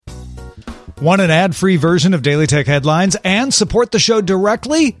Want an ad-free version of Daily Tech Headlines and support the show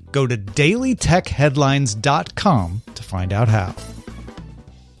directly? Go to dailytechheadlines.com to find out how.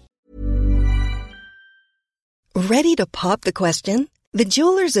 Ready to pop the question? The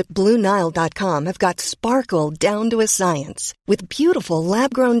jewelers at BlueNile.com have got sparkle down to a science with beautiful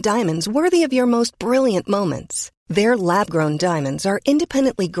lab-grown diamonds worthy of your most brilliant moments. Their lab-grown diamonds are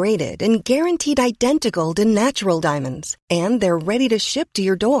independently graded and guaranteed identical to natural diamonds, and they're ready to ship to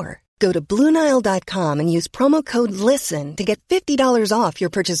your door. Go to BlueNile.com and use promo code LISTEN to get $50 off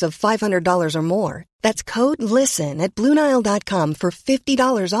your purchase of $500 or more. That's code LISTEN at BlueNile.com for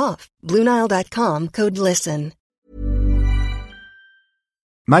 $50 off. BlueNile.com, code LISTEN.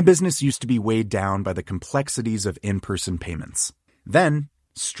 My business used to be weighed down by the complexities of in-person payments. Then,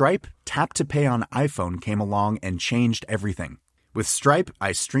 Stripe Tap to Pay on iPhone came along and changed everything. With Stripe,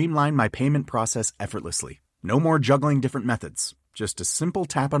 I streamlined my payment process effortlessly. No more juggling different methods. Just a simple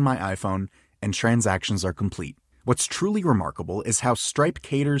tap on my iPhone and transactions are complete. What's truly remarkable is how Stripe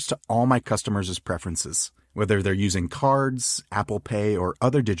caters to all my customers' preferences. Whether they're using cards, Apple Pay, or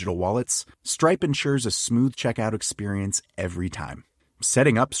other digital wallets, Stripe ensures a smooth checkout experience every time.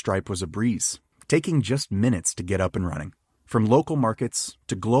 Setting up Stripe was a breeze, taking just minutes to get up and running. From local markets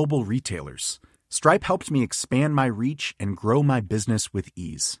to global retailers, Stripe helped me expand my reach and grow my business with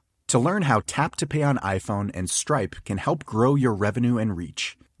ease. To learn how Tap to Pay on iPhone and Stripe can help grow your revenue and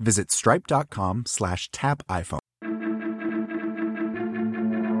reach, visit stripe.com/tapiphone.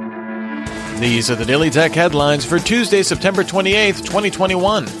 These are the Daily Tech Headlines for Tuesday, September 28th,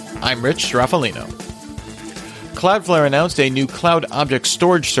 2021. I'm Rich Straffolino. Cloudflare announced a new cloud object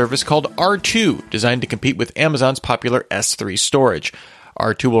storage service called R2, designed to compete with Amazon's popular S3 storage.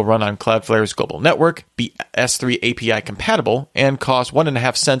 R2 will run on Cloudflare's global network, be S3 API compatible, and cost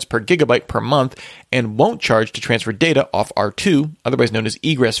 1.5 cents per gigabyte per month, and won't charge to transfer data off R2, otherwise known as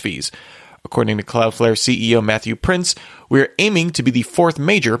egress fees. According to Cloudflare CEO Matthew Prince, we are aiming to be the fourth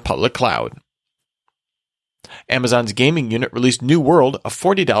major public cloud. Amazon's gaming unit released New World, a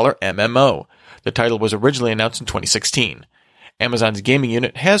 $40 MMO. The title was originally announced in 2016. Amazon's gaming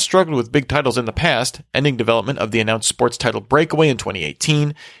unit has struggled with big titles in the past, ending development of the announced sports title Breakaway in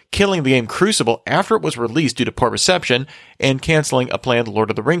 2018, killing the game Crucible after it was released due to poor reception, and canceling a planned Lord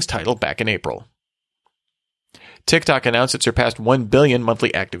of the Rings title back in April. TikTok announced it surpassed 1 billion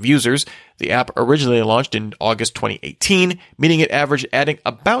monthly active users. The app originally launched in August 2018, meaning it averaged adding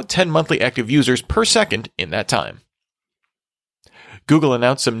about 10 monthly active users per second in that time. Google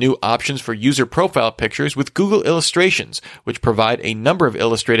announced some new options for user profile pictures with Google Illustrations, which provide a number of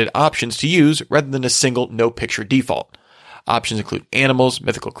illustrated options to use rather than a single no-picture default. Options include animals,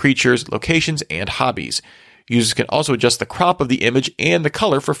 mythical creatures, locations, and hobbies. Users can also adjust the crop of the image and the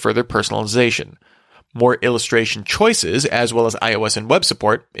color for further personalization. More illustration choices, as well as iOS and web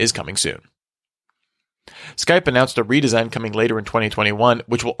support, is coming soon. Skype announced a redesign coming later in 2021,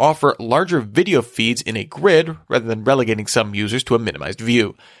 which will offer larger video feeds in a grid rather than relegating some users to a minimized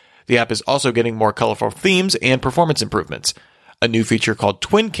view. The app is also getting more colorful themes and performance improvements. A new feature called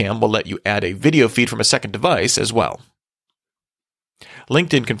Twin Cam will let you add a video feed from a second device as well.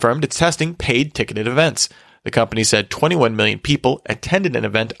 LinkedIn confirmed it's testing paid ticketed events. The company said 21 million people attended an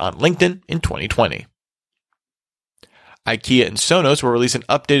event on LinkedIn in 2020. IKEA and Sonos will release an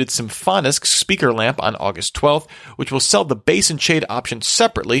updated Symfonisk speaker lamp on August 12th, which will sell the base and shade options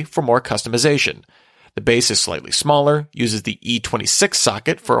separately for more customization. The base is slightly smaller, uses the E26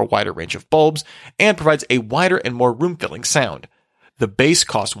 socket for a wider range of bulbs, and provides a wider and more room-filling sound. The base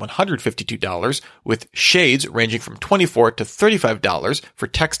costs $152, with shades ranging from $24 to $35 for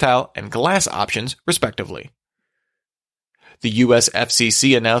textile and glass options, respectively. The U.S.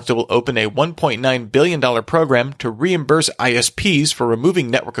 FCC announced it will open a $1.9 billion program to reimburse ISPs for removing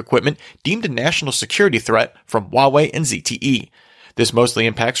network equipment deemed a national security threat from Huawei and ZTE. This mostly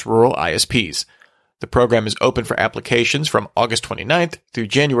impacts rural ISPs. The program is open for applications from August 29th through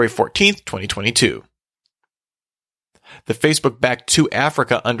January 14th, 2022. The Facebook-backed To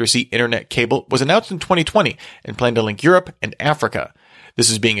Africa undersea internet cable was announced in 2020 and planned to link Europe and Africa. This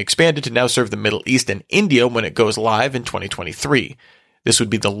is being expanded to now serve the Middle East and India when it goes live in 2023. This would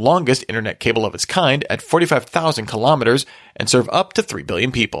be the longest internet cable of its kind at 45,000 kilometers and serve up to 3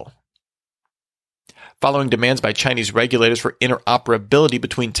 billion people. Following demands by Chinese regulators for interoperability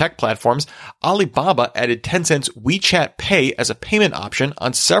between tech platforms, Alibaba added Tencent's WeChat Pay as a payment option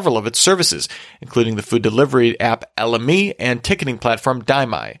on several of its services, including the food delivery app Ele.me and ticketing platform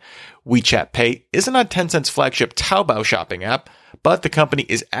Daimai. WeChat Pay isn't on Tencent's flagship Taobao shopping app, but the company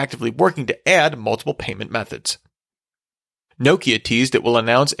is actively working to add multiple payment methods. Nokia teased it will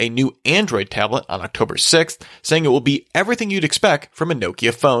announce a new Android tablet on October 6th, saying it will be everything you'd expect from a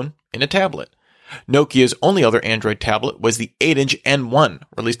Nokia phone in a tablet. Nokia's only other Android tablet was the 8-inch N1,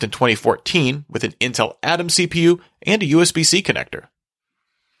 released in 2014 with an Intel Atom CPU and a USB-C connector.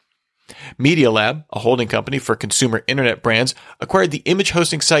 Media Lab, a holding company for consumer internet brands, acquired the image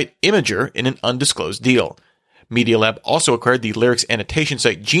hosting site Imgur in an undisclosed deal. Media Lab also acquired the lyrics annotation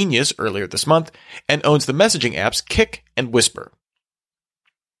site Genius earlier this month and owns the messaging apps Kik and Whisper.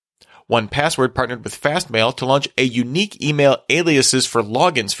 1Password partnered with Fastmail to launch a unique email aliases for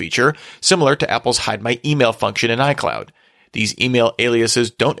logins feature similar to Apple's Hide My Email function in iCloud. These email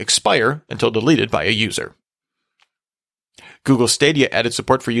aliases don't expire until deleted by a user. Google Stadia added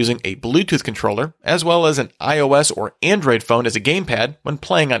support for using a Bluetooth controller, as well as an iOS or Android phone as a gamepad when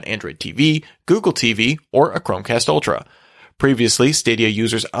playing on Android TV, Google TV, or a Chromecast Ultra. Previously, Stadia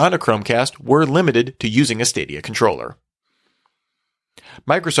users on a Chromecast were limited to using a Stadia controller.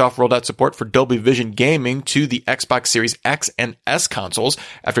 Microsoft rolled out support for Dolby Vision gaming to the Xbox Series X and S consoles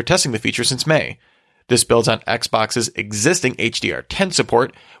after testing the feature since May. This builds on Xbox's existing HDR10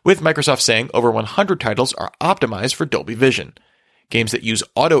 support, with Microsoft saying over 100 titles are optimized for Dolby Vision. Games that use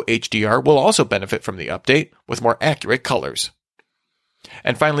Auto HDR will also benefit from the update, with more accurate colors.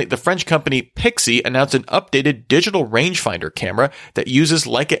 And finally, the French company Pixie announced an updated digital rangefinder camera that uses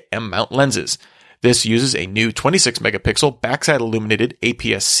Leica M-mount lenses. This uses a new 26-megapixel backside illuminated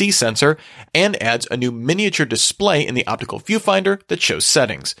APS-C sensor and adds a new miniature display in the optical viewfinder that shows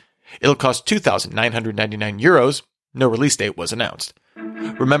settings. It'll cost €2,999. No release date was announced.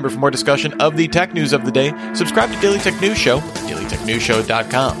 Remember, for more discussion of the tech news of the day, subscribe to Daily Tech News Show at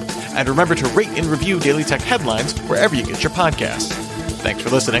dailytechnewsshow.com. And remember to rate and review Daily Tech Headlines wherever you get your podcasts. Thanks for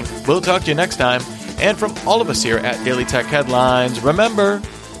listening. We'll talk to you next time. And from all of us here at Daily Tech Headlines, remember,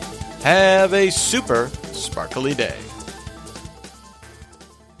 have a super sparkly day.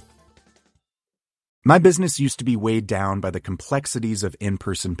 My business used to be weighed down by the complexities of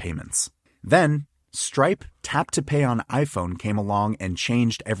in-person payments. Then, Stripe Tap to Pay on iPhone came along and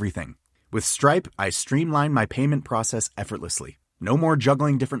changed everything. With Stripe, I streamlined my payment process effortlessly. No more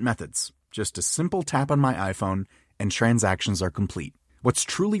juggling different methods. Just a simple tap on my iPhone and transactions are complete. What's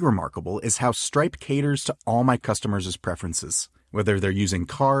truly remarkable is how Stripe caters to all my customers' preferences. Whether they're using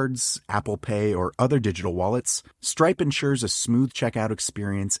cards, Apple Pay, or other digital wallets, Stripe ensures a smooth checkout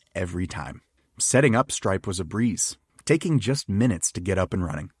experience every time. Setting up Stripe was a breeze, taking just minutes to get up and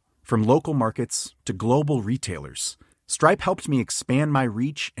running. From local markets to global retailers, Stripe helped me expand my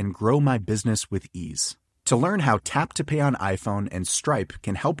reach and grow my business with ease. To learn how Tap to Pay on iPhone and Stripe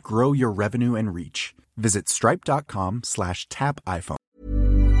can help grow your revenue and reach, visit stripe.com/tapiphone.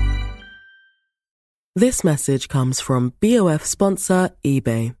 This message comes from BOF sponsor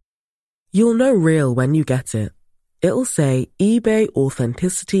eBay. You'll know real when you get it. It'll say eBay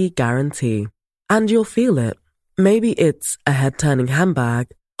Authenticity Guarantee. And you'll feel it. Maybe it's a head-turning handbag,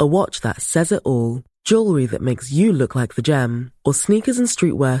 a watch that says it all, jewelry that makes you look like the gem, or sneakers and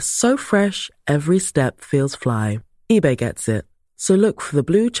streetwear so fresh every step feels fly. eBay gets it. So look for the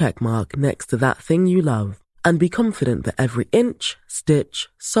blue check mark next to that thing you love. And be confident that every inch, stitch,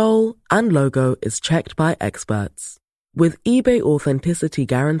 sole, and logo is checked by experts. With eBay Authenticity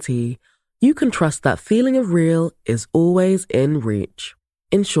Guarantee, you can trust that feeling of real is always in reach.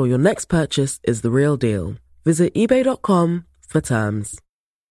 Ensure your next purchase is the real deal. Visit eBay.com for terms.